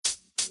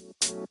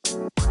Hey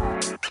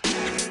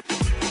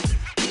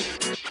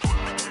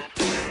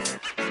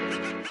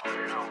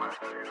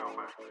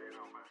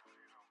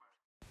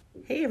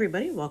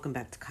everybody, welcome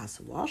back to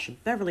Casa Walsh,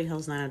 Beverly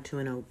Hills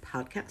 90210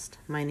 podcast.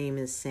 My name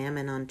is Sam,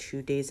 and on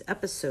today's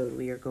episode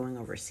we are going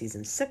over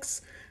season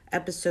 6,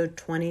 episode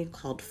 20,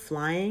 called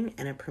Flying,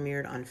 and it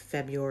premiered on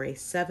February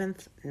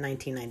 7th,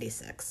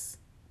 1996.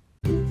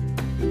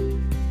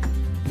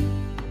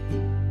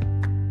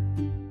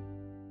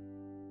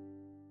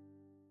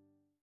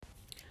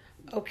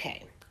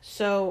 Okay,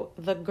 so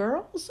the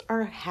girls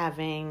are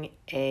having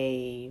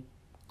a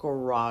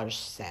garage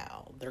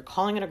sale. They're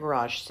calling it a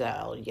garage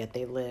sale, yet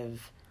they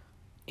live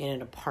in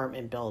an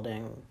apartment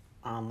building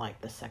on like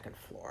the second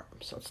floor.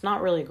 So it's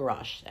not really a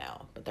garage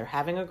sale, but they're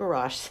having a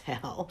garage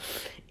sale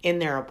in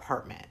their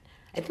apartment.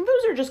 I think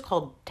those are just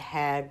called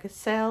tag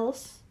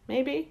sales,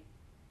 maybe?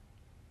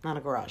 Not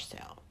a garage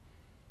sale.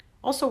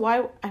 Also,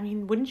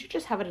 wouldn't you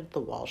just have it at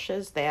the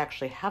Walshes? They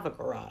actually have a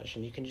garage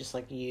and you can just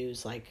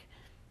use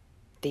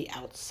the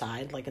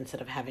outside, instead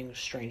of having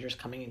strangers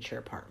coming into your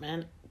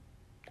apartment.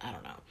 I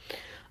don't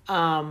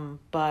know.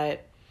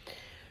 But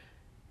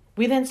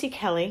we then see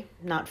Kelly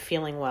not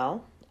feeling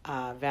well.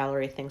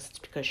 Valerie thinks it's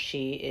because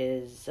she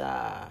is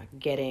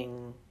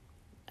getting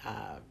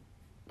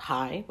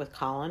high with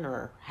Colin,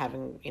 or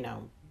having,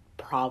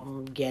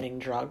 problem getting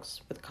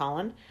drugs with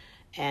Colin.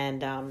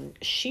 And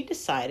she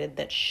decided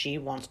that she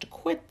wants to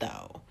quit,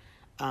 though.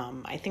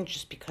 I think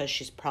just because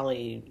she's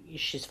falling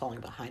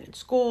behind in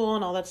school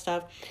and all that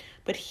stuff.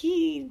 But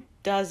he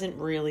doesn't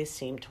really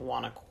seem to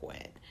want to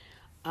quit.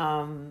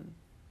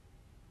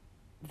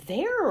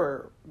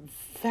 They're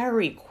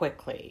very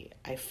quickly,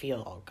 I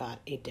feel, got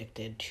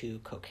addicted to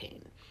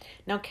cocaine.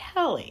 Now,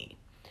 Kelly,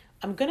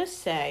 I'm going to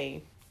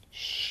say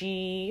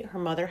her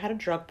mother had a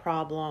drug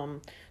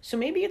problem. So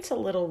maybe it's a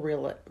little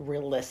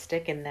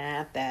realistic in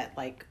that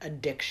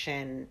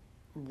addiction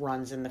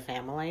runs in the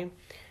family.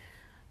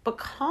 But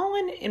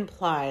Colin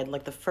implied,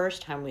 the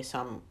first time we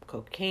saw him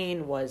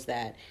cocaine, was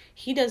that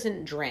he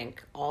doesn't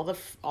drink all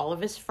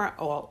of his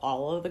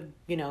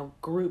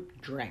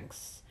group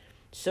drinks.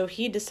 So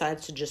he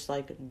decides to just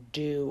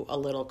do a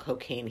little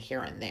cocaine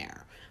here and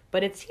there.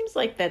 But it seems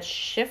like that's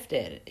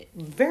shifted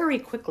very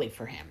quickly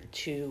for him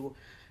to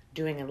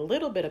doing a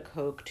little bit of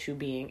coke to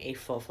being a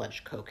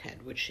full-fledged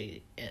cokehead, which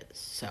he is.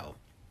 So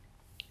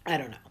I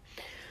don't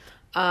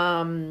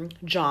know.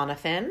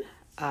 Jonathan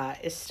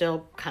is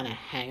still kind of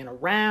hanging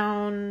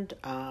around.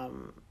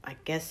 I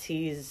guess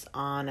he's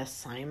on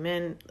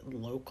assignment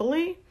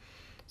locally.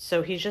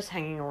 So he's just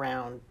hanging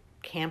around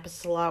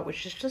campus a lot,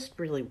 which is just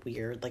really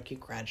weird. You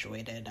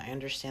graduated. I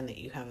understand that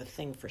you have a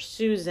thing for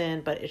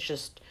Susan, but it's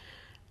just,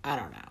 I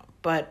don't know.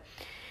 But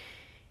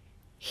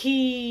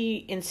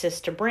he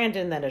insists to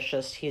Brandon that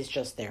he's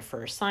just there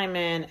for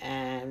assignment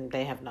and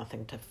they have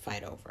nothing to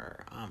fight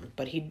over.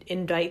 But he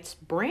invites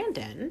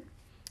Brandon,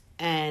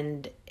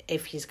 and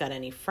if he's got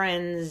any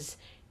friends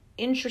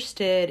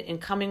interested in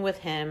coming with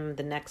him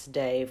the next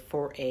day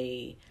for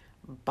a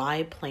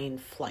biplane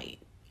flight,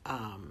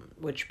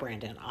 which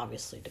Brandon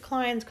obviously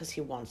declines because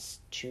he wants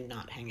to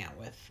not hang out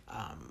with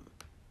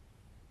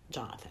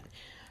Jonathan.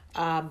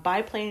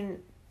 Biplane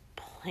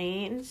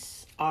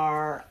planes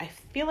are, I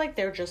feel like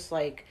they're just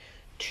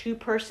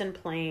two-person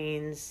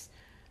planes.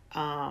 They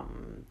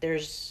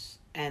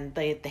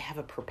have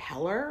a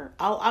propeller.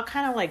 I'll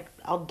kind of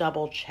I'll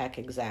double check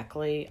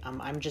exactly.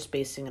 I'm just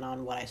basing it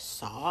on what I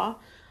saw.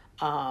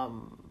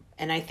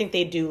 And I think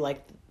they do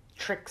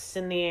tricks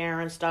in the air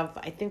and stuff.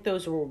 I think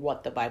those were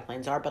what the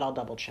biplanes are, but I'll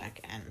double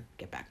check and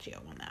get back to you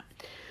on that.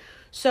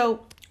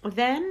 So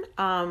then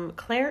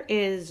Claire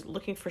is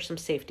looking for some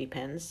safety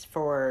pins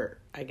for,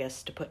 I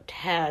guess, to put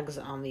tags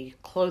on the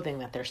clothing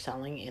that they're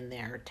selling in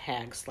their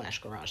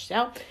tag/garage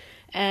sale.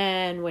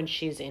 And when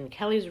she's in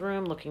Kelly's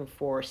room looking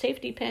for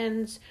safety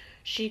pins,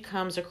 she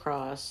comes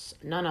across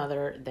none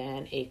other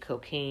than a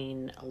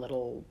cocaine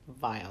little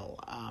vial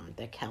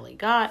that Kelly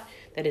got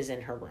that is in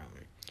her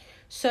room.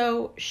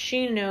 So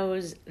she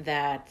knows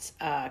that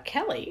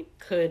Kelly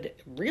could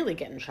really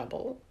get in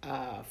trouble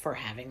for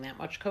having that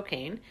much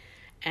cocaine,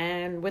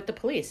 and with the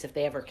police if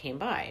they ever came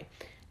by.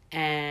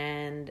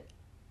 And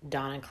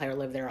Don and Claire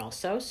live there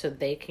also, so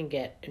they can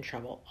get in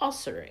trouble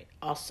also.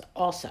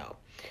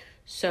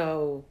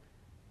 So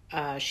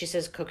she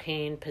says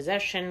cocaine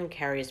possession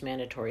carries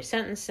mandatory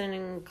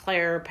sentencing.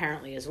 Claire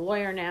apparently is a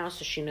lawyer now,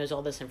 so she knows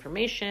all this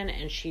information,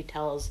 and she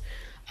tells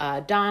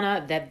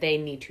Donna that they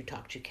need to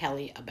talk to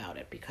Kelly about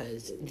it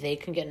because they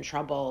can get in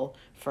trouble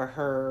for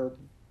her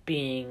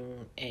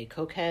being a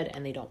cokehead,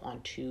 and they don't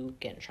want to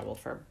get in trouble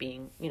for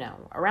being,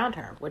 around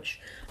her,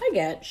 which I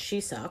get.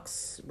 She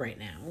sucks right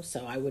now,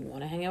 so I wouldn't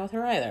want to hang out with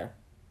her either.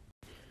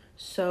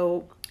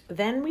 So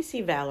then we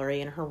see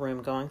Valerie in her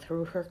room going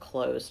through her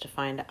clothes to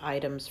find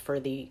items for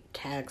the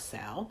tag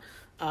sale.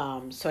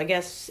 So I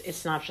guess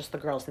it's not just the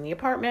girls in the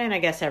apartment. I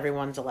guess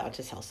everyone's allowed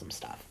to sell some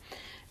stuff.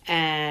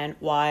 And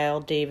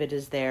while David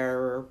is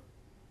there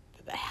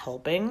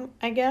helping,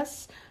 I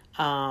guess,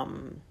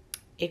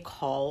 a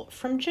call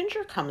from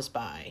Ginger comes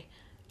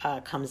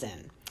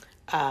in.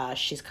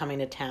 She's coming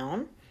to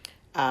town.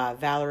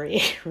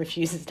 Valerie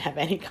refuses to have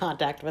any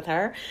contact with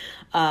her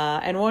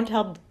and won't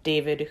tell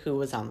David who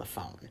was on the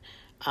phone.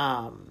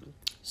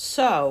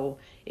 So,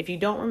 if you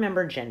don't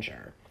remember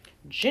Ginger,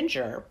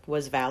 Ginger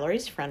was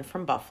Valerie's friend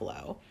from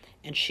Buffalo,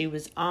 and she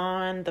was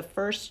on the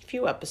first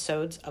few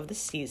episodes of the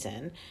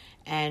season,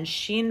 and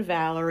she and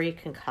Valerie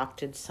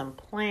concocted some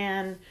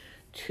plan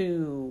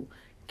to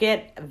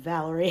get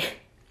Valerie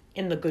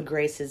in the good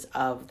graces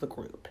of the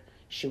group.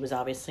 She was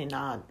obviously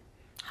not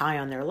high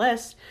on their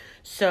list,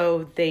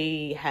 so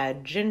they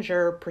had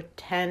Ginger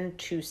pretend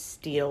to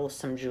steal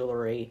some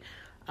jewelry.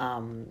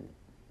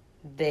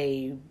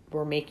 They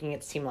were making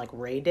it seem like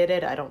Ray did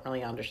it. I don't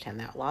really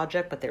understand that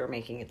logic, but they were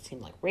making it seem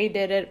like Ray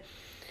did it.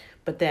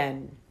 But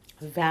then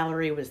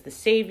Valerie was the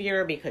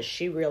savior because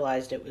she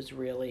realized it was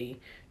really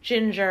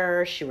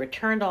Ginger. She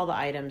returned all the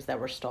items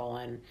that were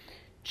stolen.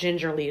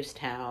 Ginger leaves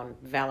town.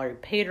 Valerie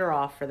paid her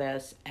off for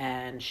this,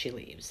 and she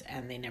leaves,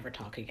 and they never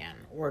talk again.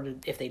 Or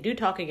if they do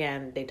talk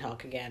again, they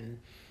talk again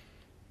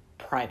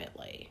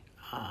privately.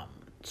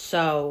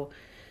 So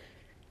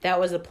that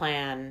was the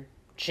plan.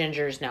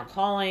 Ginger's now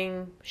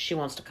calling. She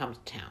wants to come to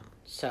town.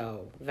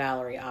 So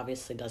Valerie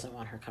obviously doesn't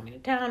want her coming to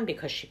town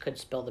because she could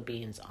spill the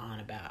beans on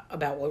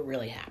about what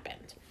really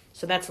happened.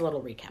 So that's a little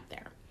recap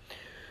there.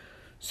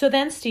 So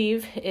then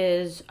Steve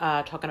is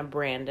talking to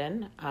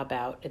Brandon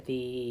about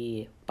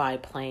the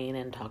biplane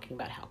and talking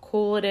about how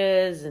cool it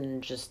is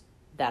and just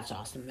that's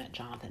awesome that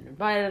Jonathan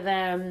invited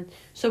them.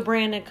 So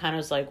Brandon kind of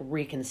was like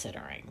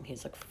reconsidering.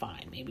 He's like,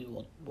 fine, maybe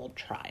we'll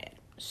try it.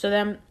 So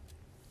then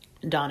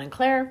Don and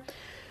Claire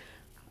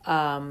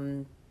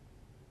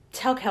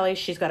tell Kelly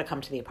she's got to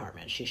come to the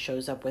apartment. She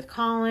shows up with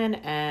Colin,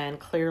 and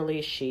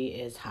clearly she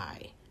is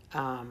high.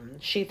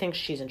 She thinks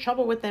she's in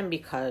trouble with them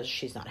because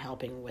she's not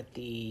helping with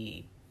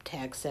the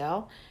tag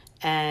sale,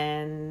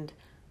 and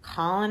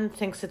Colin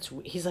thinks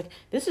he's like,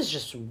 this is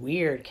just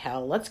weird,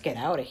 Kel. Let's get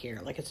out of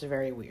here. Like, it's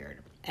very weird.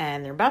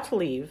 And they're about to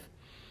leave,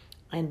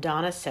 and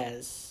Donna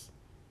says,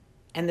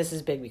 and this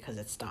is big because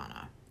it's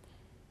Donna,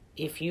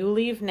 if you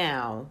leave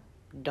now,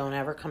 don't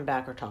ever come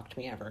back or talk to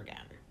me ever again.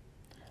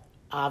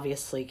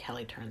 Obviously,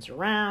 Kelly turns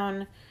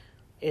around,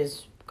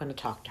 is going to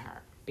talk to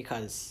her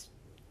because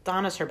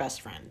Donna's her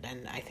best friend.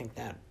 And I think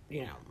that,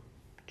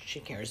 she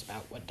cares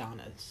about what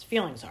Donna's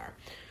feelings are.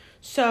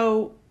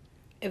 So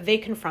they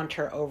confront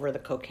her over the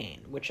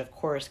cocaine, which of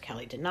course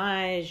Kelly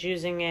denies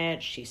using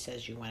it. She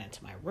says, you went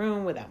into my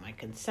room without my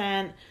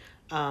consent.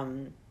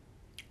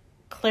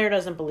 Claire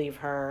doesn't believe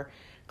her.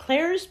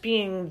 Claire's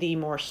being the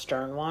more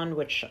stern one,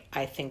 which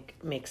I think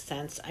makes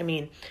sense. I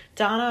mean,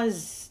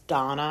 Donna's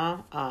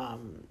Donna.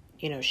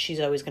 She's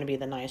always going to be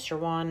the nicer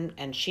one.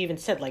 And she even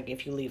said, like,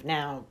 if you leave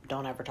now,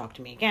 don't ever talk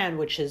to me again,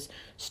 which is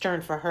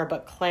stern for her.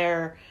 But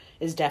Claire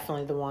is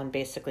definitely the one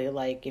basically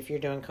like, if you're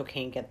doing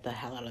cocaine, get the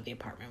hell out of the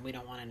apartment. We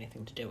don't want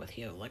anything to do with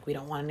you. Like, we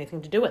don't want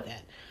anything to do with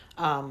it.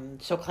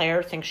 So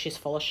Claire thinks she's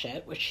full of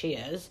shit, which she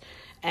is.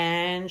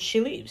 And she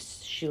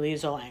leaves. She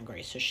leaves all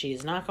angry. So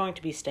she's not going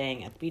to be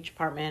staying at the beach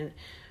apartment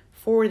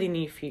for the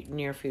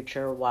near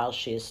future while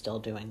she is still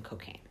doing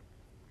cocaine.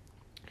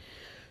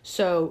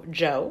 So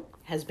Joe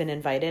has been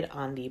invited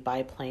on the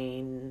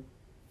biplane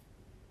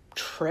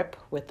trip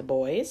with the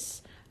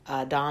boys.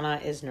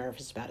 Donna is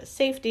nervous about his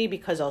safety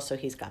because also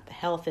he's got the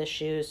health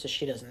issues, so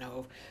she doesn't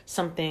know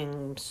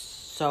something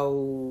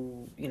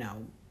so,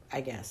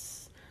 I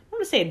guess, I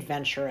want to say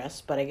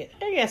adventurous, but I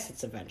guess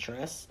it's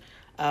adventurous.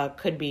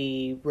 Could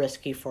be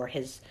risky for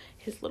his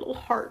little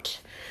heart.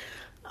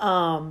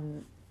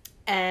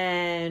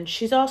 And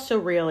she's also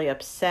really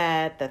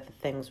upset that the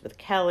things with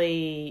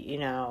Kelly,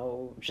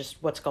 just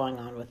what's going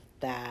on with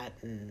that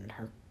and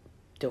her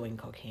doing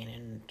cocaine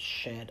and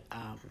shit.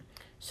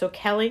 So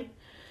Kelly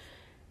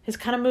has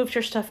kind of moved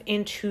her stuff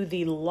into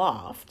the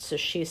loft. So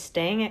she's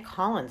staying at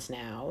Colin's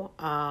now.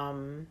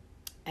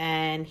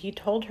 And he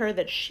told her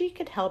that she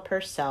could help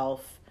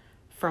herself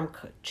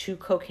to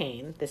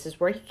cocaine. This is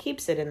where he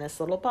keeps it in this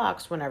little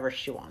box whenever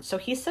she wants. So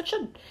he's such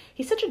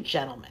a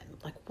gentleman.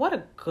 Like, what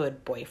a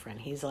good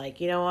boyfriend. He's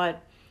like, you know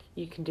what?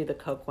 You can do the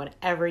coke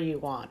whenever you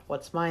want.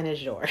 What's mine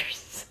is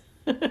yours.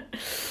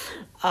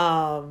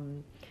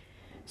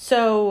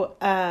 So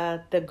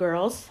the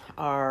girls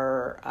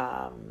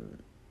are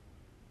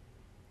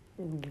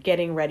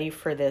getting ready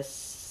for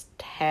this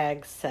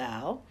tag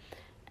sale,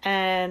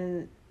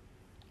 and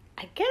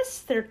I guess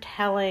they're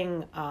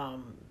telling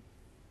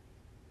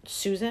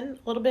Susan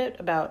a little bit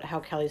about how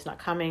Kelly's not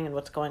coming and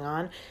what's going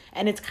on.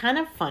 And it's kind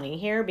of funny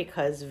here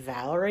because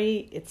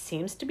Valerie, it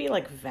seems to be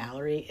like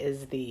Valerie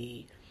is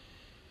the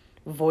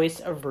voice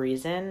of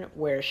reason,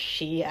 where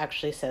she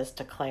actually says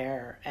to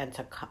Claire and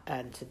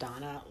to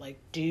Donna, like,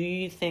 do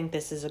you think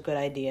this is a good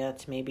idea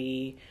to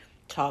maybe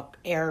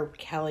air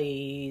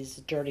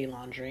Kelly's dirty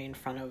laundry in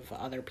front of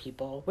other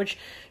people? Which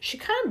she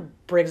kind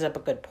of brings up a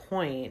good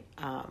point.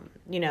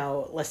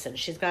 Listen,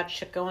 she's got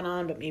shit going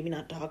on, but maybe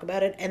not talk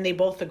about it. And they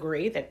both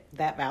agree that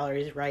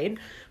Valerie's right.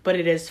 But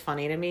it is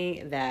funny to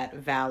me that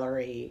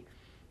Valerie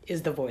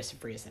is the voice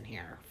of reason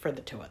here for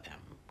the two of them,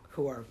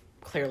 who are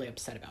clearly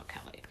upset about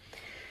Kelly.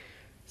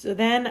 So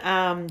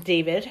then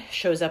David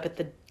shows up at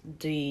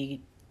the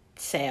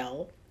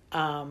sale.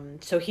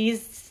 So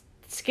he's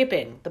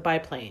skipping the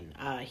biplane.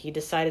 He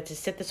decided to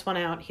sit this one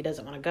out. He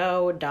doesn't want to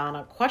go.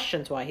 Donna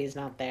questions why he's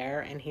not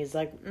there, and he's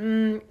like,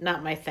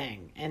 not my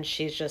thing. And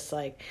she's just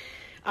like,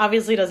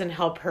 obviously doesn't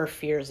help her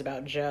fears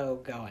about Joe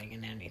going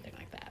and anything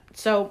like that.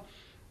 So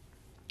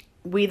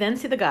we then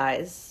see the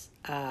guys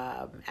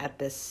at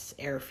this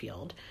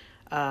airfield,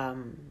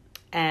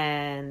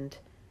 and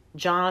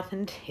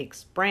Jonathan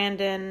takes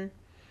Brandon,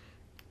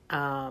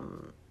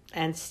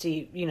 and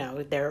Steve.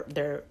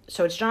 They're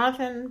so it's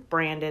Jonathan,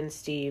 Brandon,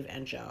 Steve,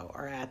 and Joe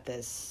are at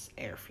this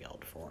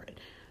airfield for it,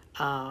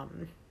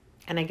 and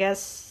I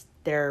guess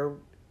they're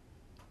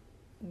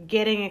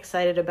getting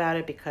excited about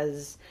it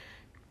because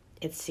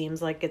it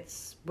seems like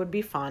would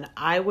be fun.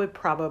 I would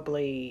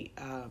probably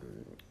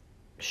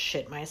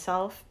shit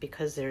myself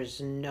because there's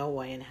no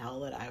way in hell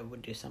that I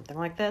would do something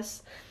like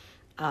this.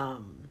 I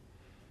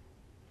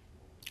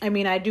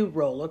mean, I do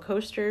roller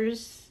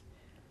coasters,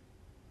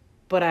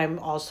 but I'm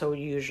also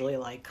usually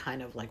like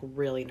kind of like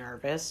really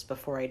nervous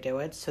before I do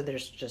it. So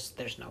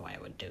there's no way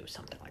I would do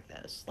something like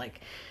this.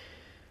 Like,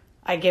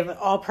 I give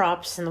all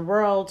props in the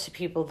world to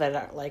people that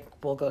are like,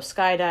 will go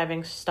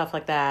skydiving, stuff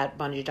like that,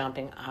 bungee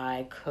jumping.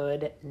 I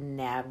could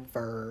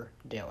never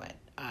do it.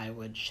 I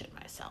would shit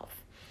myself.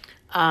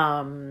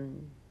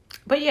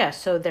 But yeah,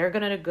 so they're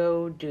going to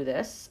go do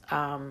this.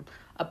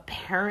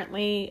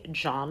 Apparently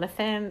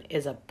Jonathan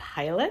is a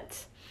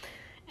pilot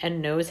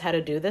and knows how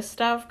to do this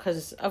stuff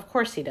because of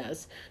course he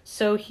does.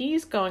 So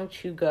he's going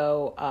to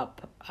go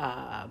up,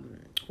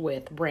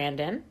 with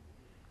Brandon,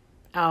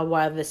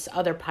 while this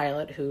other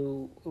pilot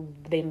who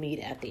they meet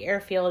at the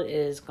airfield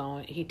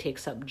he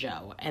takes up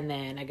Joe. And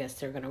then I guess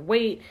they're going to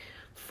wait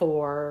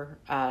for,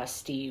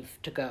 Steve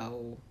to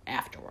go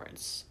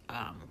afterwards.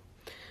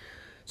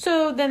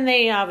 So then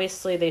they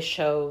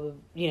show,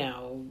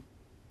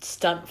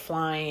 stunt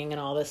flying and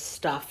all this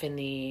stuff in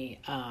the,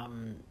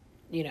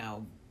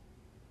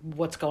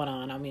 what's going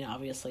on. I mean,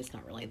 obviously it's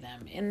not really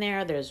them in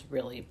there. There's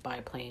really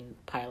biplane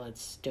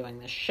pilots doing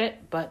this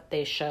shit, but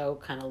they show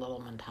kind of a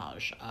little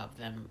montage of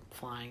them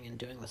flying and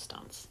doing the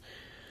stunts.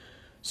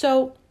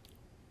 So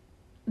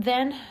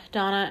then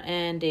Donna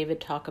and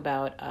David talk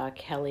about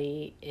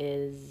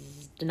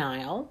Kelly's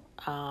denial,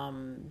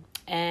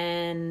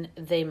 and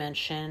they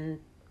mention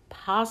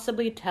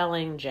possibly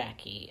telling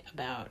Jackie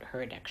about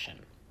her addiction.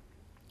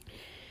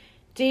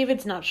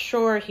 David's not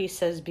sure. He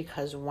says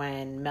because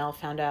when Mel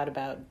found out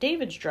about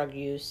David's drug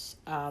use,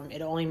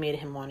 it only made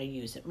him want to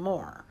use it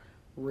more.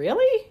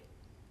 Really?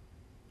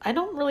 I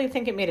don't really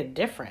think it made a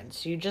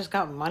difference. You just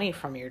got money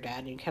from your dad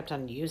and you kept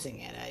on using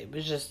it. It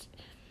was just,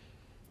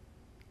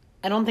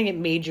 I don't think it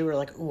made you were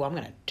like, ooh, I'm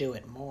going to do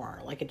it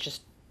more. Like, it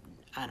just,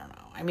 I don't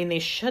know. I mean, they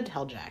should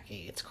tell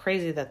Jackie. It's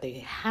crazy that they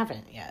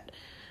haven't yet.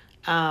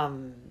 I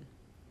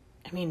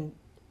mean,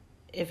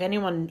 if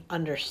anyone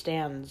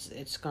understands,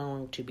 it's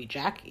going to be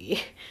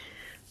Jackie.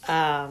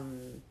 But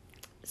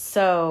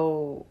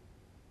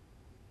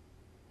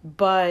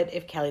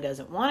if Kelly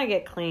doesn't want to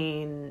get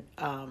clean,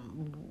 I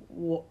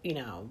don't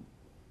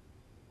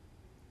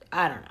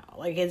know.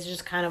 Like, it's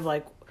just kind of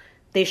like,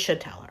 they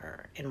should tell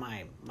her, in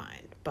my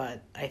mind.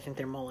 But I think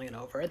they're mulling it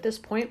over at this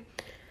point.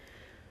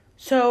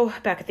 So,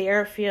 back at the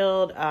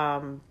airfield,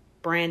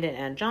 Brandon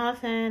and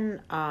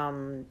Jonathan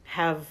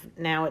have,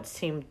 now it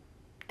seemed,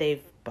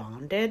 they've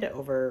bonded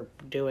over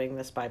doing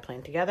this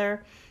biplane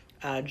together.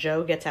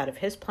 Joe gets out of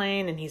his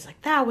plane and he's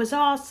like, that was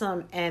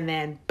awesome. And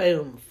then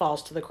boom,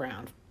 falls to the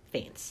ground,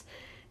 faints.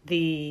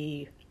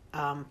 The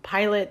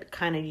pilot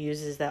kind of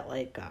uses that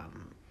like,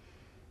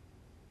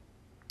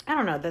 I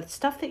don't know, that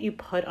stuff that you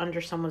put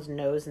under someone's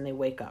nose and they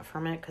wake up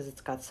from it because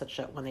it's got such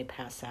a, when they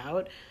pass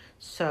out.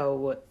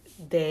 So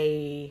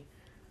they,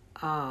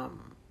 I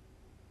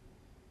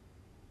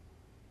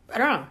don't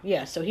know.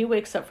 Yeah. So he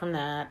wakes up from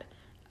that.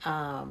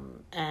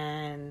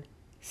 And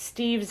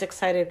Steve's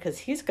excited because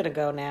he's going to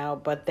go now,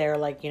 but they're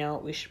like,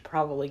 we should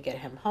probably get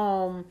him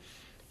home.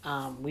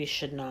 We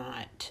should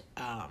not,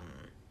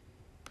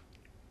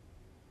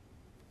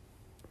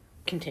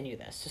 continue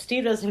this. So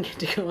Steve doesn't get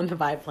to go on the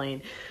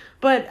biplane,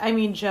 but I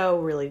mean, Joe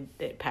really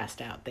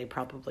passed out. They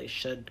probably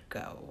should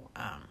go,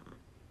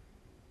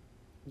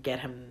 get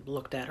him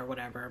looked at or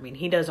whatever. I mean,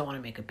 he doesn't want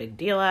to make a big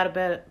deal out of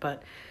it,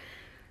 but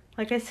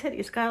like I said,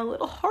 he's got a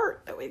little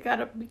heart that we got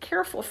to be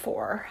careful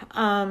for.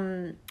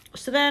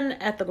 So then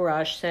at the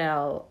garage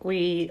sale,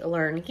 we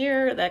learn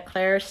here that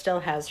Claire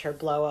still has her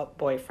blow-up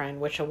boyfriend,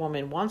 which a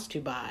woman wants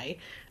to buy,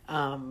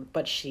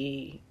 but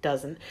she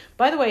doesn't.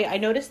 By the way, I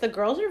noticed the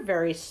girls are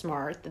very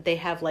smart, that they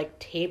have like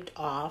taped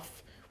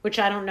off, which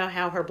I don't know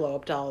how her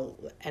blow-up doll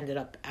ended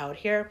up out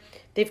here.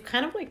 They've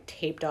kind of like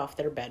taped off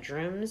their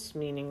bedrooms,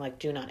 meaning like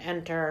do not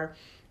enter,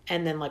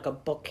 and then like a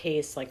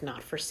bookcase, like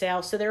not for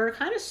sale. So they were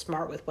kind of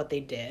smart with what they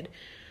did.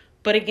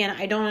 But again,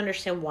 I don't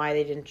understand why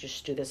they didn't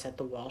just do this at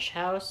the Walsh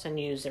house and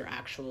use their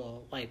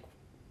actual, like,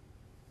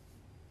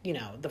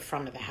 the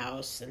front of the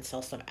house and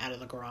sell stuff out of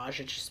the garage.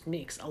 It just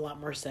makes a lot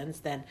more sense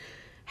than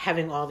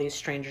having all these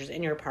strangers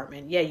in your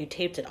apartment. Yeah, you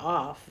taped it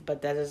off,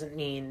 but that doesn't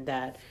mean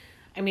that,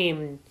 I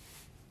mean,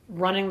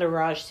 running the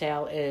garage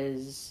sale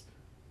is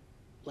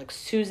like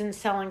Susan's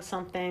selling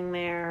something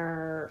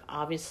there.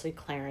 Obviously,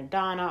 Claire and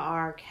Donna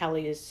are.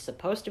 Kelly is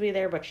supposed to be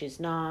there, but she's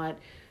not.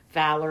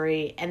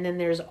 Valerie. And then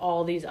there's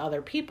all these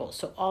other people.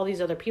 So all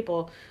these other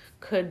people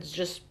could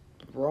just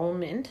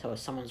roam into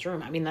someone's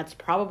room. I mean, that's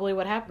probably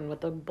what happened with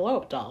the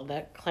blow-up doll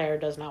that Claire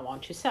does not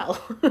want to sell.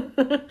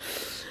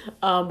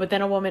 But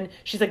then a woman,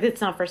 she's like,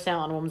 it's not for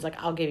sale. And a woman's like,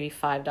 I'll give you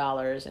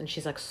 $5. And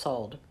she's like,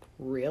 sold.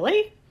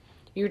 Really?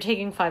 You're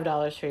taking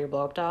 $5 for your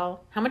blow-up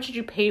doll? How much did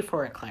you pay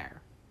for it,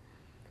 Claire?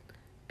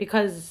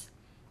 Because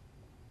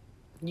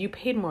you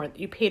paid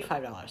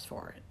 $5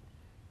 for it.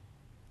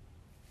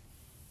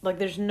 Like,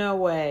 there's no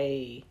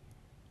way.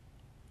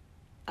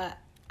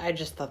 I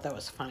just thought that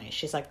was funny.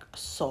 She's like,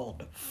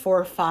 sold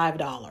for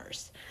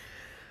 $5.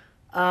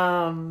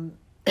 I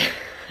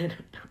don't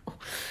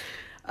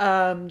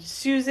know.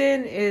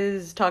 Susan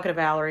is talking to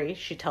Valerie.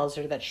 She tells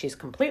her that she's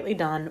completely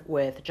done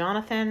with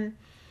Jonathan.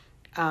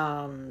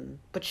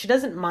 But she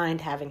doesn't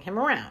mind having him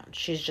around.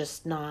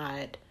 She's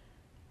not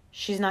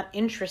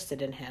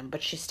interested in him,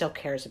 but she still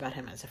cares about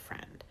him as a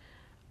friend.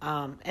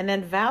 And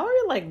then Valerie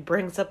like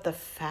brings up the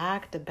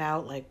fact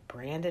about like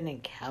Brandon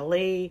and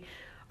Kelly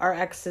are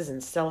exes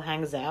and still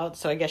hangs out.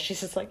 So I guess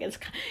she's just like, it's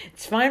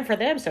fine for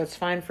them, so it's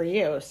fine for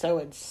you. So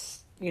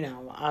it's,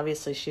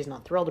 obviously she's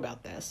not thrilled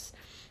about this.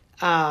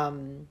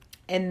 And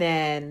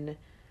then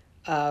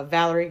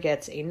Valerie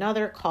gets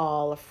another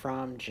call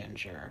from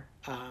Ginger,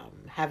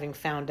 having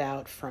found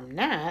out from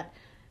Nat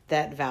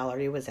that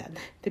Valerie was at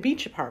the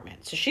beach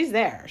apartment. So she's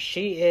there.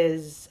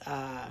 She's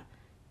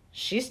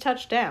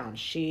touched down.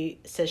 She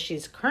says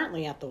she's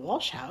currently at the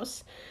Walsh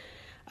house.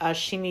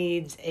 She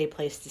needs a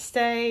place to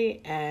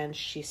stay, and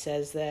she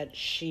says that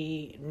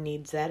she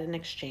needs that in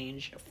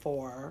exchange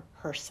for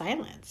her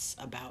silence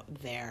about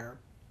their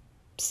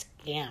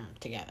scam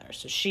together.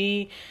 So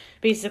she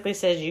basically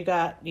says, you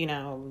got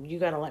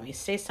to let me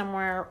stay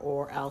somewhere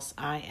or else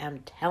I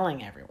am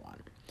telling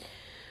everyone.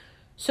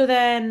 So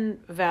then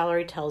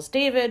Valerie tells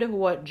David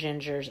what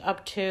Ginger's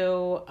up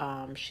to.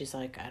 She's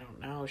like, I don't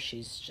know.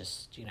 She's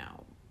just,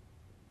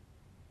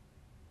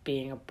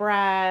 being a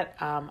brat.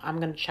 I'm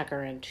going to check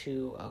her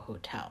into a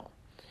hotel.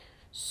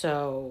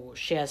 So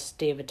she asks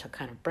David to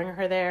kind of bring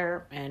her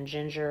there, and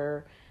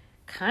Ginger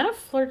kind of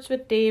flirts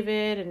with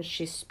David, and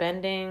she's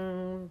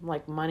spending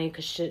like money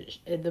because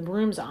the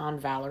room's on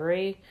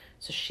Valerie,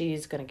 so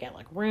she's going to get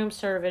like room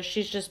service.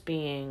 She's just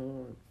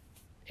being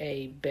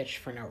a bitch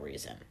for no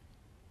reason.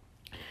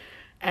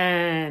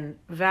 And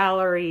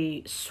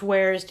Valerie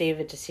swears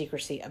David to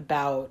secrecy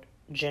about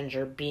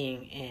Ginger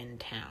being in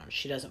town.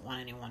 She doesn't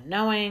want anyone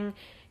knowing.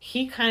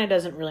 He kind of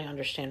doesn't really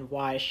understand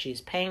why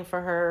she's paying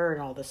for her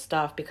and all this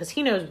stuff, because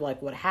he knows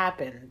like what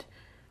happened,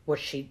 what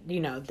she,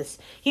 he knows the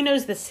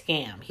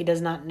scam. He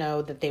does not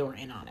know that they were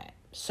in on it.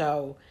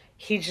 So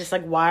he's just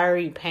like, why are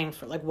you paying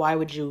for, like, why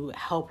would you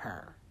help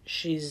her?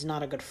 She's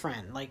not a good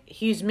friend. Like,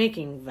 he's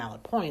making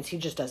valid points. He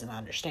just doesn't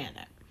understand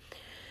it.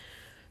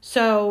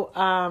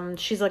 So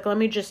she's like, let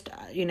me just,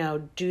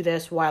 do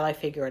this while I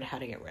figure out how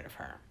to get rid of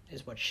her,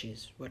 is what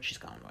she's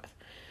going with.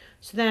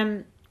 So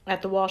then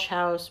at the Walsh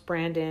house,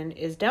 Brandon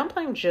is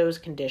downplaying Joe's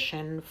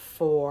condition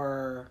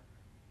for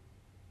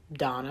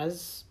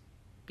Donna's,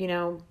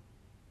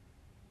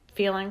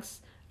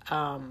 feelings.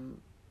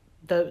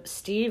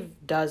 Steve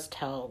does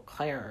tell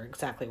Claire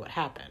exactly what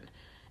happened.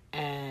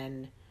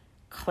 And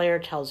Claire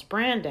tells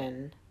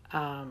Brandon,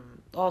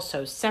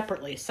 also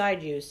separately,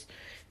 side use,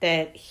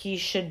 that he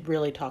should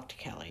really talk to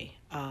Kelly.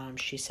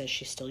 She says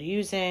she's still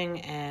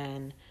using,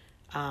 and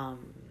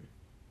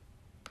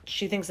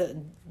she thinks that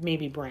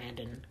maybe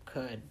Brandon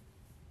could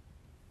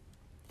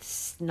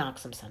knock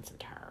some sense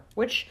into her,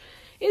 which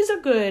is a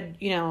good,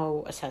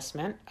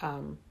 assessment.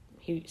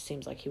 He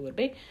seems like he would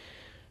be.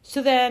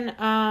 So then,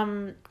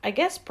 I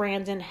guess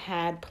Brandon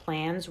had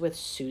plans with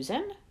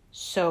Susan,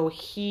 so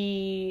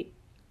he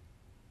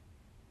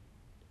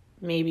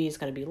maybe he's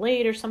going to be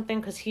late or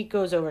something, because he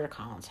goes over to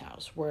Colin's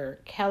house where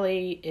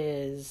Kelly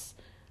is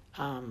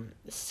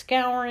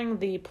scouring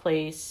the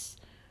place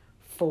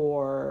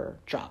for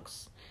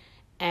drugs.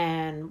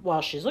 And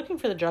while she's looking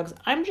for the drugs,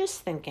 I'm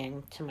just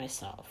thinking to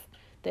myself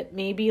that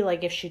maybe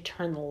like if she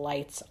turned the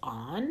lights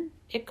on,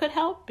 it could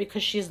help,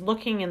 because she's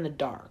looking in the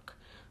dark.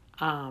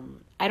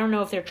 I don't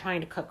know if they're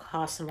trying to cut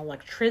costs on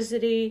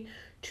electricity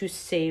to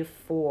save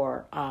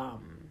for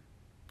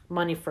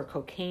money for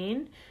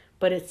cocaine,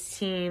 but it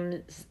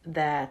seems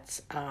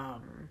that,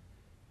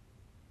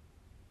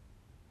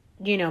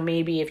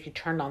 maybe if you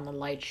turned on the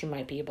lights, you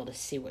might be able to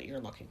see what you're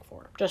looking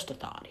for. Just a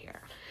thought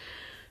here.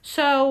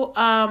 So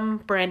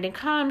Brandon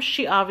comes.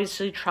 She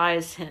obviously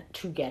tries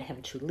to get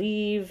him to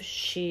leave.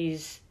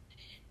 She's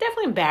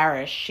definitely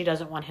embarrassed. She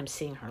doesn't want him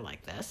seeing her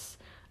like this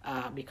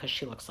because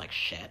she looks like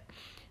shit.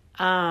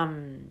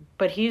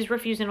 But he's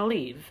refusing to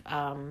leave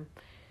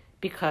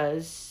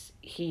because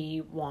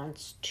he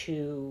wants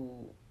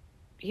to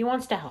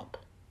help.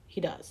 He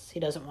does. He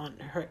doesn't want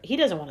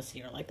to see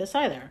her like this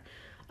either.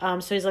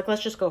 So he's like,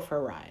 let's just go for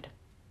a ride.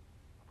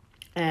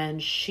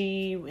 And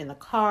she, in the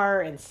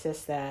car,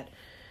 insists that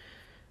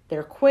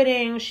they're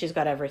quitting. She's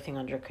got everything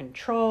under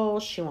control.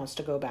 She wants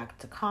to go back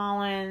to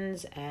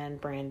Collins.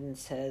 And Brandon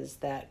says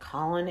that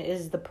Colin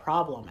is the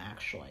problem,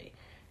 actually.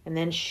 And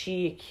then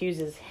she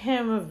accuses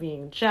him of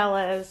being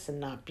jealous and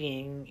not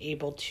being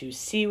able to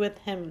see with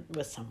him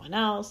with someone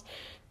else.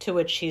 To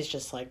which he's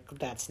just like,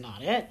 that's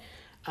not it.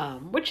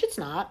 Which it's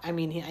not. I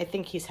mean, I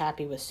think he's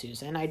happy with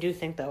Susan. I do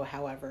think, though,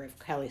 however, if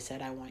Kelly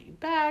said, I want you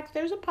back,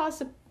 there's a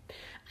possibility.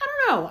 I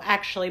don't know,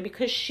 actually,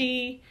 because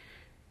she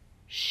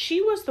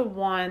was the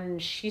one,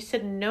 she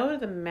said no to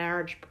the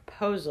marriage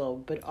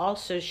proposal, but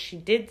also she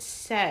did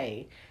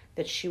say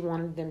that she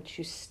wanted them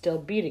to still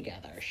be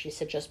together. She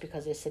said, just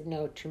because I said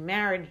no to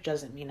marriage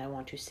doesn't mean I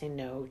want to say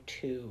no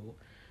to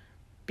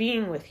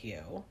being with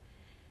you.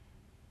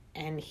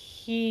 And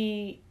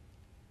he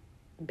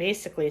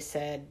basically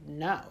said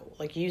no.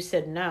 Like, you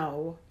said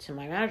no to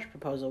my marriage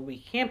proposal, we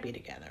can't be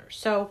together.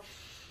 So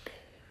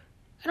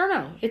I don't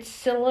know.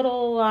 It's a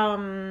little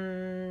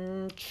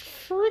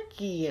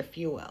tricky, if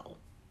you will.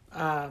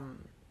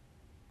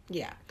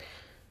 Yeah.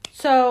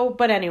 So,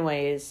 but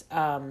anyways,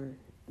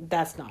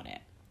 that's not it.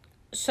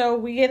 So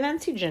we then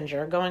see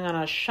Ginger going on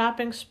a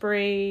shopping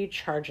spree,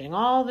 charging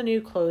all the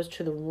new clothes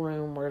to the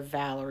room where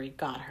Valerie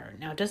got her.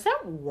 Now, does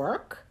that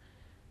work?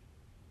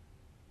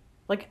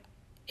 Like,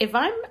 if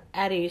I'm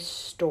at a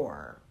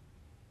store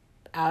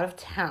out of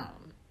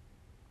town,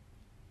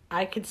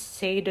 I could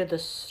say to the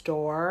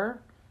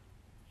store,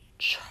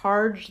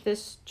 charge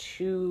this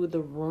to the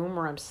room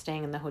where I'm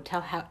staying in the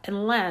hotel,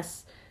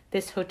 unless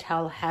this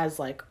hotel has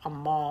like a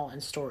mall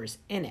and stores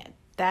in it.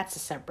 That's a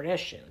separate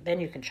issue.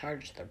 Then you can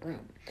charge the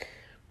room.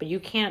 But you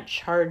can't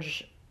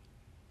charge,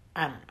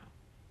 I don't know.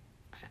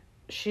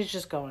 She's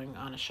just going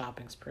on a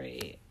shopping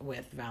spree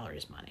with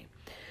Valerie's money.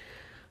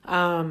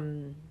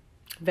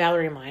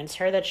 Valerie reminds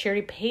her that she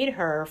already paid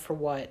her for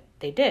what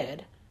they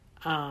did.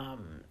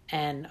 And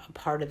a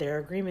part of their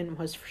agreement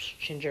was for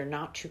Ginger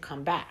not to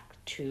come back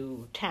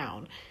to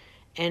town.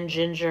 And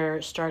Ginger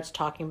starts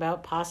talking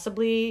about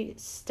possibly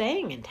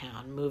staying in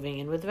town, moving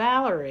in with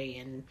Valerie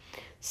and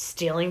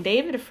stealing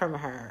David from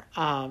her.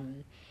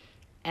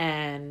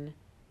 And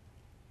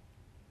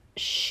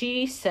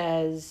she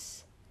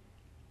says,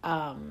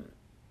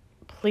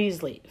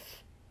 please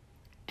leave.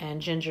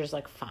 And Ginger's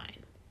like,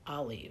 fine,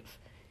 I'll leave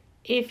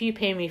if you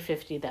pay me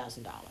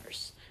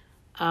 $50,000.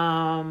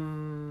 I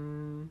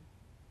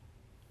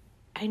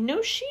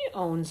know she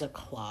owns a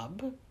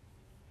club,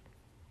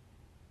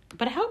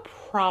 but how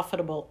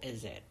profitable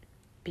is it?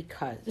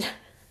 Because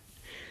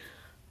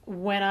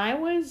when I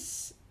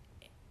was,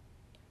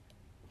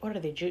 what are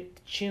they,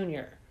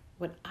 junior?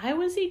 When I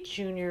was a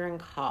junior in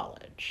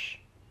college,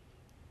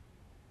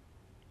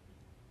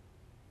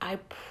 I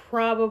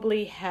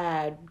probably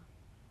had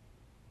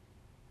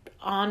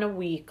on a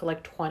week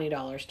like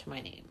 $20 to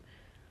my name.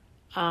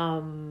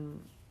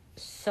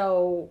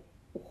 So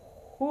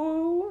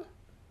who,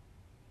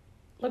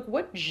 like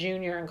what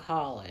junior in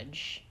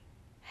college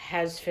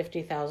has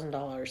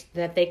 $50,000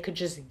 that they could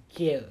just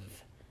give?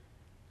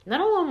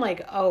 Not alone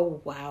like, oh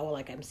wow,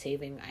 like I'm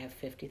saving, I have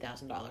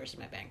 $50,000 in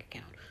my bank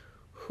account.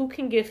 Who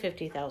can give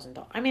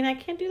 $50,000? I mean, I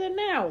can't do that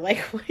now. Like,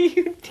 what do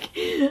you,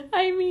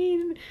 I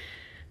mean,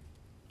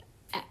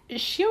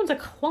 she owns a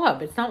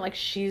club. It's not like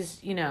she's,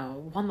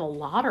 won the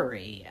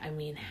lottery. I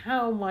mean,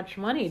 how much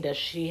money does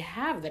she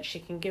have that she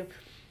can give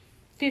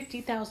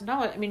 $50,000?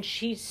 I mean,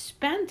 she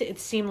spent, it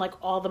seemed like,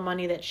 all the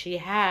money that she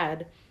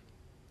had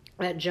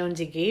that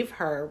Jonesy gave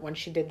her when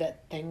she did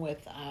that thing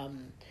with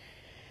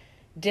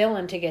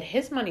Dylan to get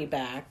his money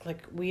back.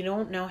 Like, we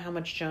don't know how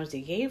much Jonesy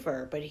gave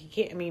her, but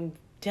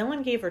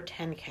Dylan gave her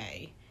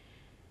 $10K,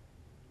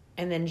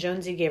 and then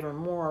Jonesy gave her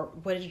more.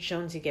 What did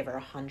Jonesy give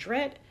her?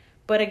 $100?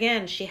 But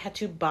again, she had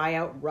to buy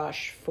out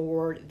Rush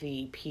for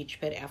the Peach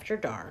Pit After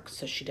Dark,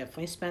 so she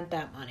definitely spent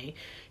that money.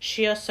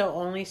 She also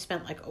only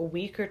spent like a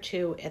week or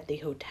two at the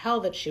hotel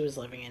that she was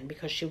living in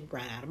because she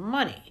ran out of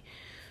money.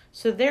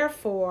 So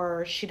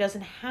therefore, she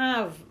doesn't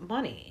have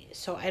money.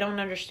 So I don't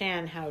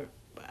understand how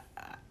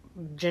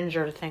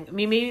Ginger think. I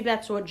mean, maybe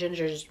that's what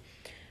Ginger's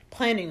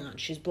planning on.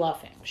 She's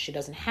bluffing. She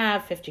doesn't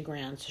have 50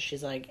 grand, so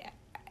she's like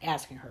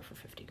asking her for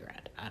 50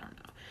 grand. I don't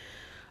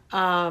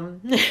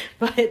know.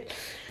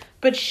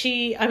 But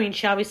she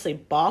obviously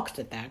balked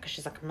at that because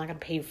she's like, I'm not going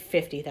to pay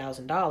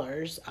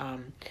 $50,000.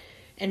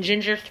 And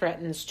Ginger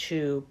threatens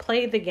to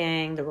play the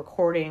gang the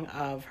recording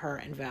of her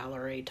and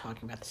Valerie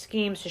talking about the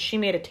scheme. So she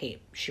made a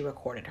tape. She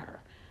recorded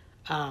her.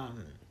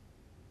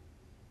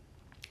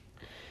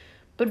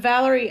 But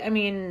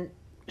Valerie,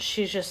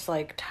 she's just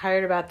like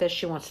tired about this.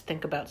 She wants to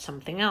think about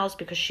something else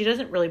because she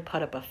doesn't really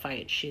put up a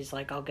fight. She's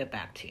like, I'll get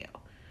back to you.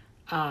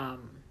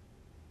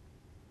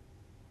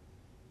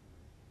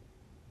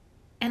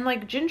 And,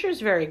 like,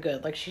 Ginger's very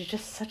good. Like, she's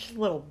just such a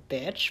little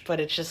bitch, but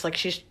it's just, like,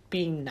 she's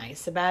being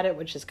nice about it,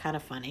 which is kind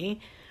of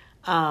funny.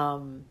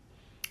 And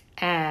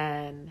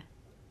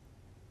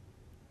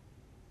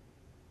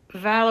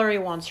Valerie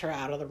wants her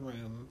out of the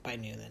room by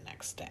noon the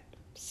next day.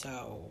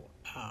 So,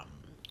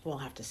 we'll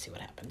have to see what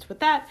happens with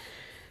that.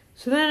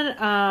 So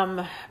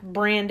then,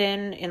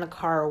 Brandon, in the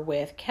car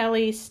with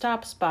Kelly,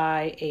 stops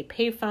by a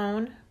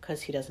payphone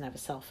because he doesn't have a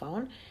cell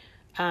phone,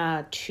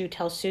 to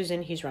tell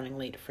Susan he's running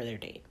late for their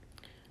date.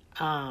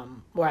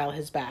 While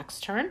his back's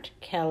turned,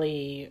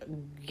 Kelly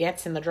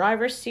gets in the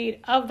driver's seat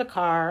of the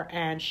car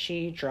and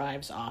she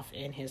drives off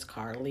in his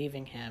car,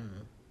 leaving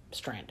him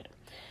stranded.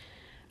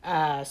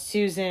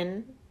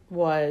 Susan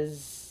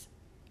was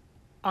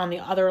on the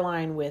other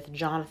line with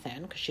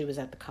Jonathan because she was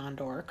at the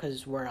Condor,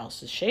 because where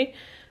else is she?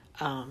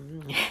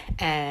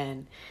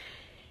 And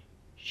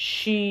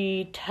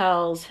she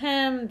tells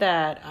him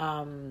that,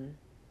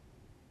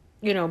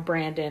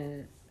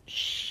 Brandon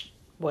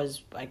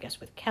was, I guess,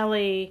 with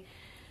Kelly.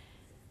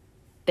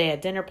 They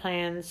had dinner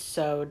plans,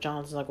 so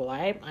Jonathan's like, well,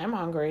 I'm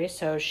hungry.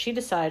 So she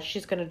decides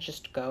she's going to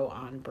just go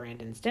on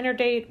Brandon's dinner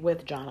date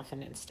with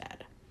Jonathan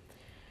instead.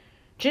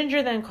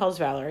 Ginger then calls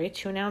Valerie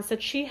to announce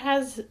that she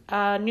has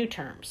new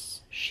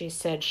terms. She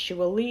said she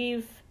will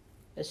leave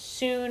as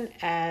soon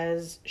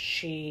as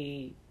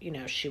she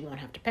won't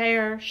have to pay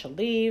her. She'll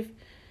leave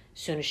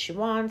as soon as she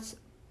wants.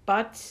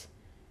 But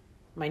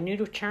my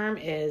new term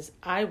is,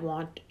 I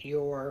want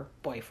your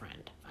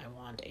boyfriend. I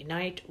want a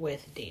night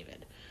with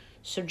David.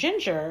 So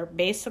Ginger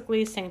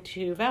basically saying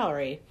to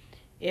Valerie,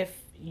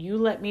 if you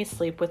let me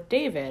sleep with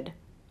David,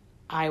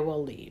 I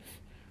will leave.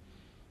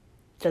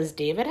 Does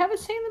David have a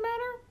say in the matter?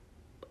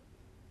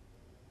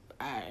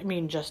 I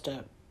mean, just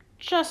a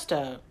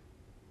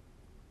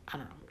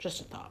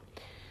thought.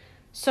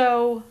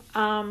 So,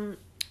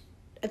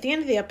 at the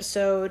end of the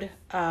episode,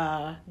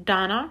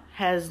 Donna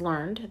has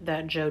learned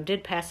that Joe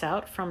did pass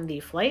out from the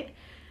flight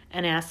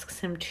and asks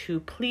him to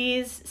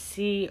please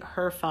see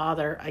her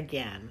father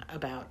again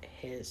about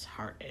his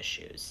heart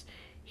issues.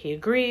 He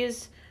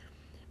agrees,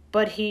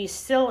 but he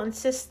still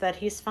insists that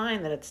he's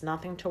fine, that it's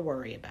nothing to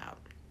worry about.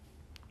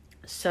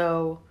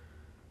 So,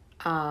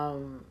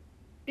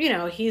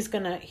 he's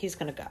gonna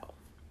go.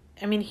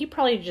 I mean, he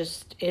probably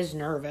just is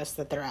nervous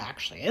that there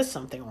actually is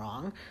something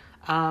wrong,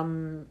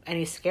 and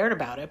he's scared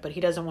about it, but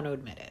he doesn't want to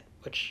admit it,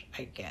 which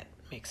I get,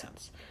 makes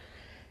sense.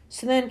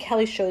 So then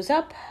Kelly shows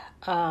up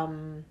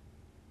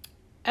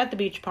at the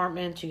beach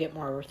apartment to get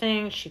more of her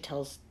things. She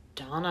tells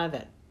Donna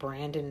that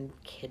Brandon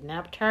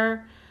kidnapped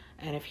her,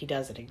 and if he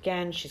does it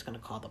again, she's going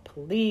to call the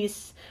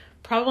police.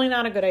 Probably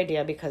not a good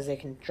idea because they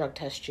can drug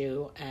test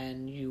you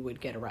and you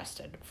would get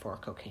arrested for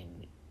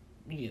cocaine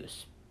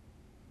use.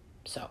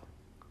 So,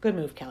 good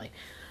move, Kelly.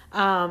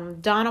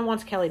 Donna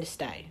wants Kelly to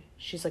stay.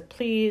 She's like,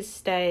 please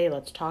stay,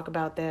 let's talk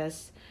about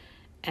this.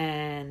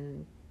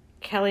 And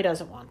Kelly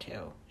doesn't want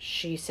to.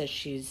 She says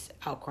she's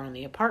outgrown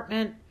the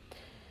apartment.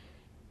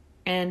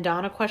 And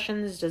Donna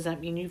questions, does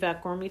that mean you've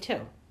outgrown me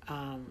too?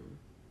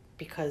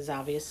 Because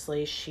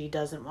obviously she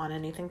doesn't want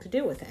anything to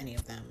do with any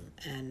of them.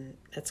 And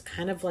that's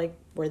kind of like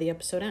where the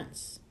episode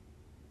ends.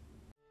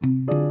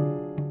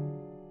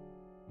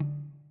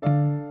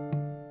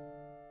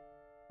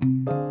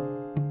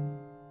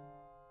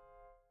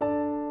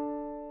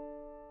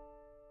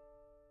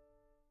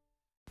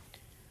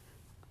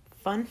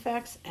 Fun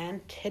facts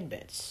and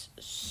tidbits.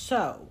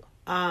 So,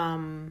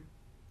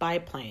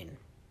 biplane.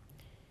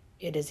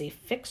 It is a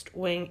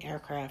fixed-wing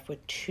aircraft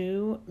with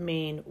two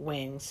main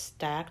wings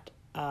stacked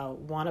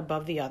one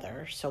above the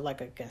other. So, I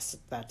guess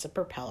that's a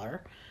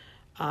propeller.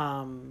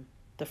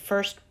 The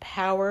first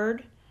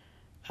powered,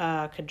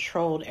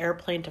 controlled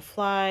airplane to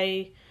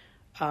fly.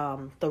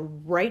 The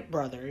Wright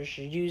brothers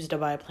used a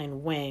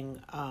biplane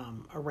wing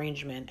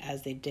arrangement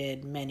as they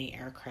did many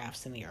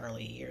aircrafts in the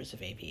early years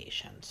of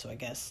aviation. So I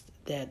guess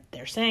that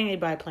they're saying a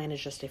biplane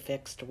is just a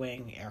fixed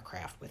wing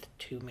aircraft with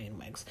two main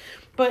wings.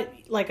 But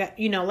like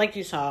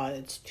you saw,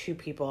 it's two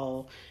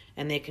people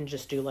and they can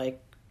just do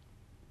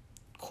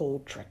cool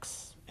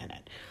tricks in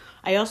it.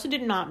 I also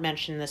did not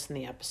mention this in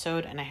the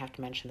episode, and I have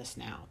to mention this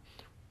now.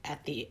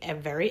 At the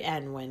very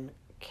end, when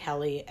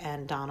Kelly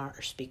and Donna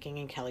are speaking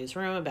in Kelly's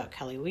room about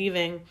Kelly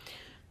leaving,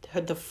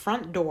 the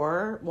front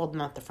door, well,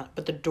 not the front,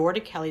 but the door to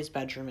Kelly's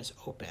bedroom is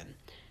open.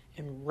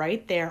 And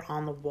right there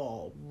on the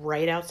wall,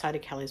 right outside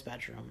of Kelly's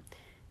bedroom,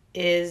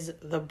 is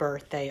the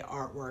birthday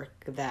artwork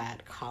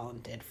that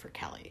Colin did for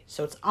Kelly.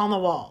 So it's on the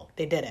wall.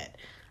 They did it.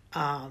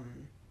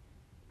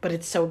 But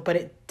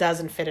it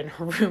doesn't fit in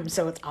her room,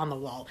 so it's on the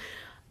wall.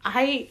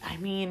 I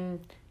mean,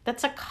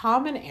 that's a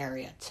common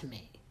area to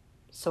me.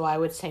 So I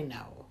would say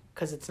no,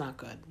 because it's not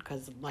good.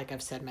 Because like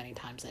I've said many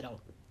times,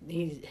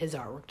 his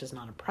artwork does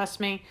not impress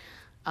me.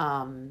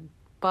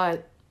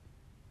 But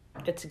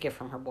it's a gift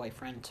from her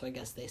boyfriend, so I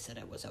guess they said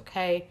it was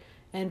okay.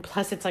 And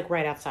plus it's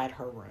right outside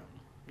her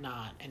room,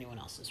 not anyone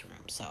else's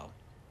room. So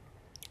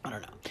I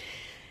don't know.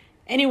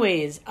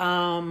 Anyways,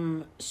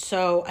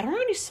 so I don't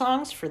have any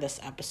songs for this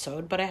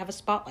episode, but I have a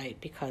spotlight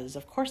because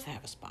of course I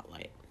have a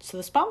spotlight. So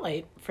the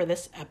spotlight for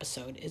this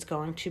episode is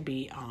going to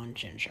be on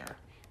Ginger,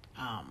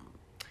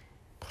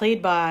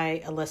 played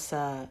by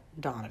Alyssa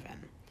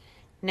Donovan.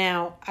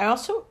 Now,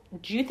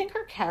 do you think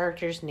her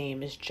character's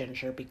name is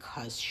Ginger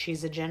because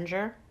she's a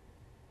ginger?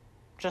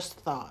 Just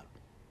thought.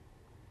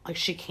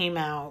 She came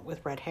out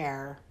with red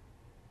hair.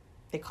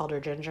 They called her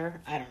Ginger.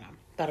 I don't know.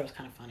 Thought it was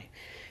kind of funny.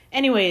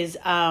 Anyways,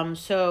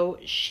 so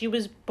she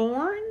was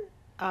born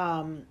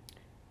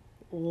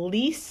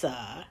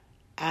Lisa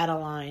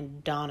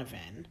Adeline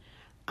Donovan.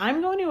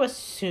 I'm going to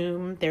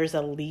assume there's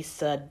a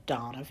Lisa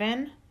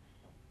Donovan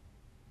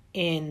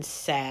in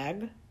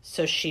SAG,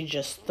 so she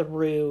just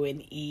threw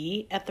an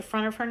E at the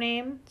front of her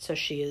name, so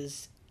she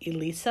is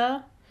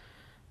Elisa.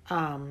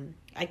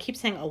 I keep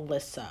saying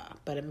Alyssa,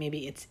 but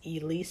maybe it's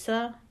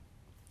Elisa.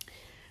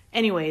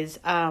 Anyways,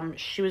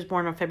 she was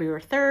born on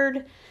February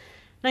 3rd,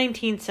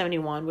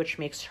 1971, which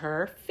makes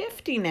her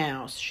 50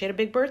 now. So she had a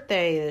big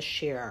birthday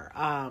this year.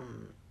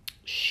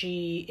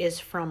 She is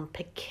from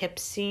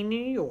Poughkeepsie,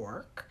 New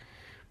York,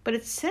 but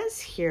it says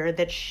here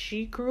that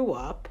she grew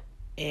up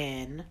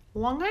in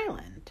Long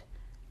Island.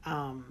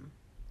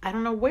 I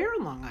don't know where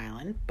in Long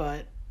Island,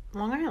 but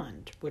Long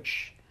Island,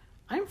 which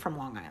I'm from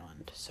Long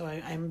Island. So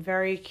I'm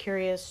very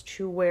curious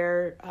to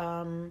where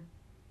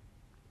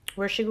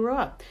she grew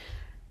up.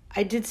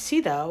 I did see,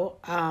 though,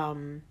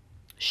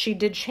 she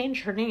did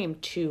change her name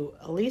to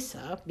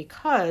Elisa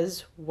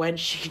because when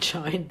she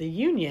joined the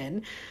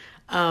union,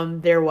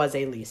 there was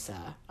a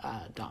Lisa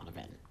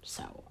Donovan.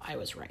 So I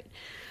was right.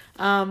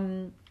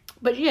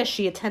 But yeah,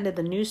 she attended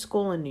the New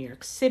School in New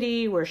York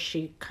City where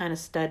she kind of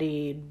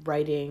studied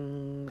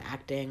writing,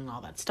 acting,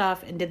 all that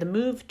stuff, and did the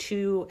move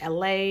to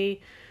LA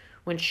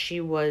when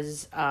she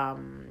was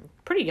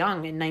pretty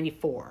young in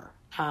 94.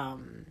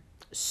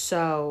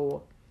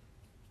 So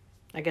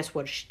I guess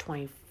what, she's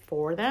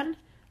 24 then?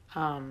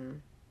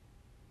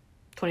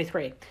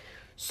 23.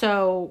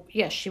 So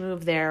yeah, she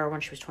moved there when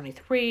she was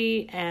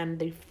 23, and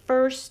the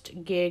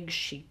first gig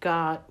she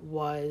got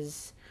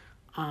was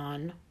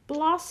on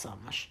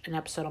Blossom, an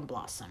episode on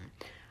Blossom.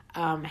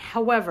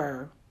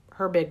 However,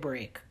 her big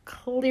break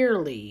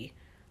clearly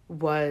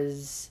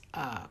was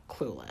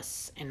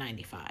Clueless in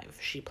 95.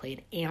 She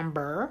played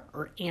Amber,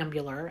 or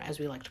Ambular, as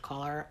we like to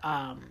call her,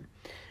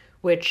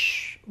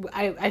 which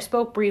I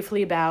spoke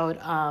briefly about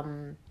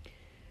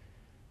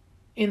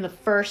in the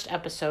first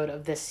episode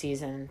of this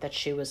season that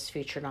she was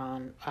featured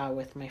on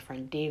with my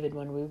friend David.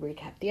 When we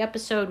recapped the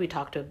episode, we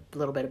talked a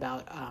little bit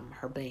about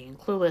her being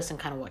Clueless and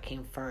kind of what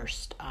came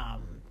first,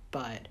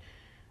 but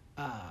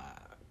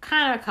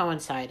kind of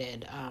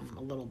coincided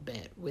a little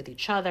bit with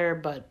each other,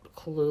 but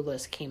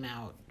Clueless came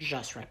out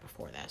just right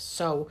before this.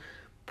 So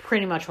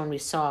pretty much when we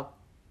saw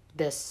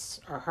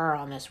this or her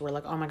on this, we're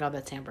like, oh my god,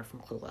 that's Amber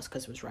from Clueless,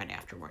 because it was right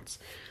afterwards.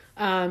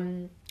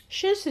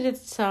 She also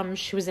did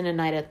she was in A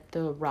Night at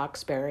the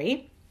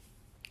Roxbury.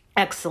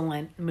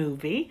 Excellent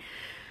movie.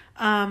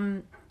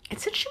 It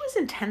said she was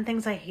in 10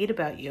 Things I Hate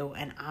About You,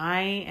 and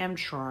I am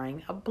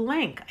drawing a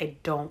blank. I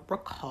don't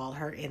recall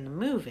her in the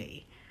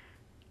movie.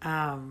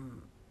 I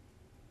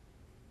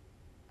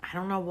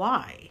don't know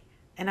why.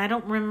 And I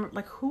don't remember,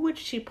 like, who would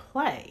she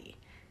play?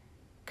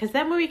 Because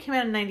that movie came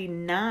out in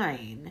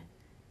 99.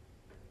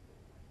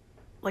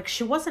 Like,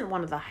 she wasn't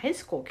one of the high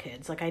school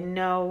kids. Like, I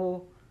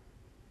know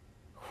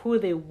who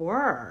they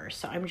were,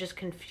 so I'm just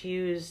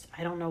confused.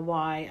 I don't know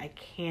why I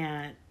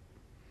can't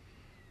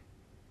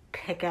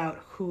pick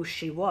out who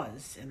she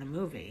was in the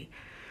movie.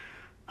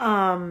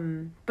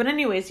 But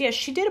anyways, yeah,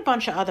 she did a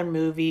bunch of other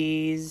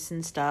movies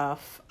and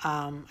stuff.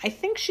 I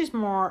think she's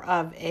more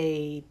of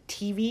a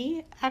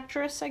TV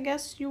actress, I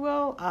guess you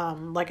will.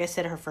 Like I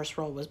said, her first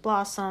role was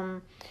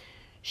Blossom.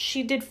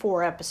 She did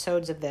 4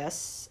 episodes of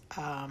this.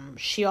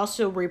 She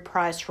also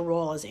reprised her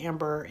role as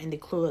Amber in the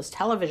Clueless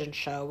television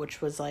show,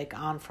 which was like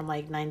on from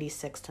like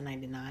 96 to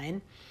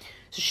 99.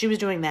 So she was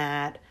doing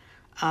that.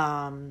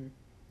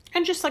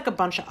 And just like a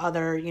bunch of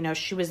other,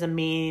 she was the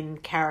main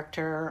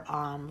character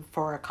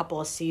for a couple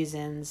of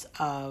seasons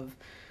of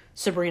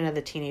Sabrina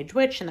the Teenage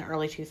Witch in the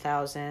early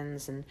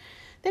 2000s. And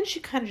then she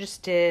kind of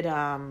just did,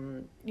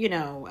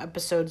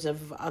 episodes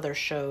of other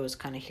shows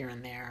kind of here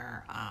and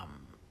there.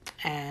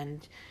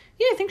 And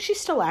yeah, I think she's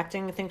still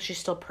acting. I think she's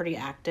still pretty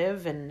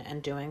active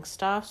and doing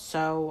stuff.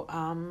 So,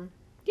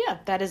 yeah,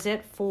 that is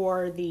it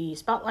for the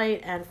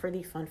spotlight and for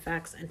the fun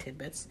facts and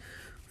tidbits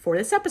for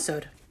this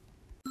episode.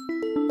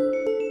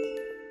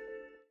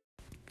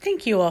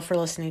 Thank you all for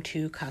listening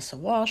to Casa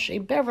Walsh, a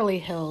Beverly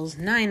Hills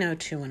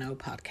 90210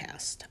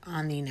 podcast.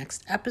 On the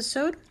next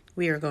episode,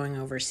 we are going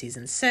over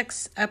season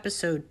 6,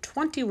 episode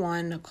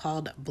 21,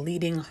 called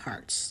Bleeding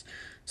Hearts.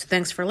 So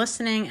thanks for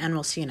listening, and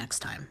we'll see you next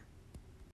time.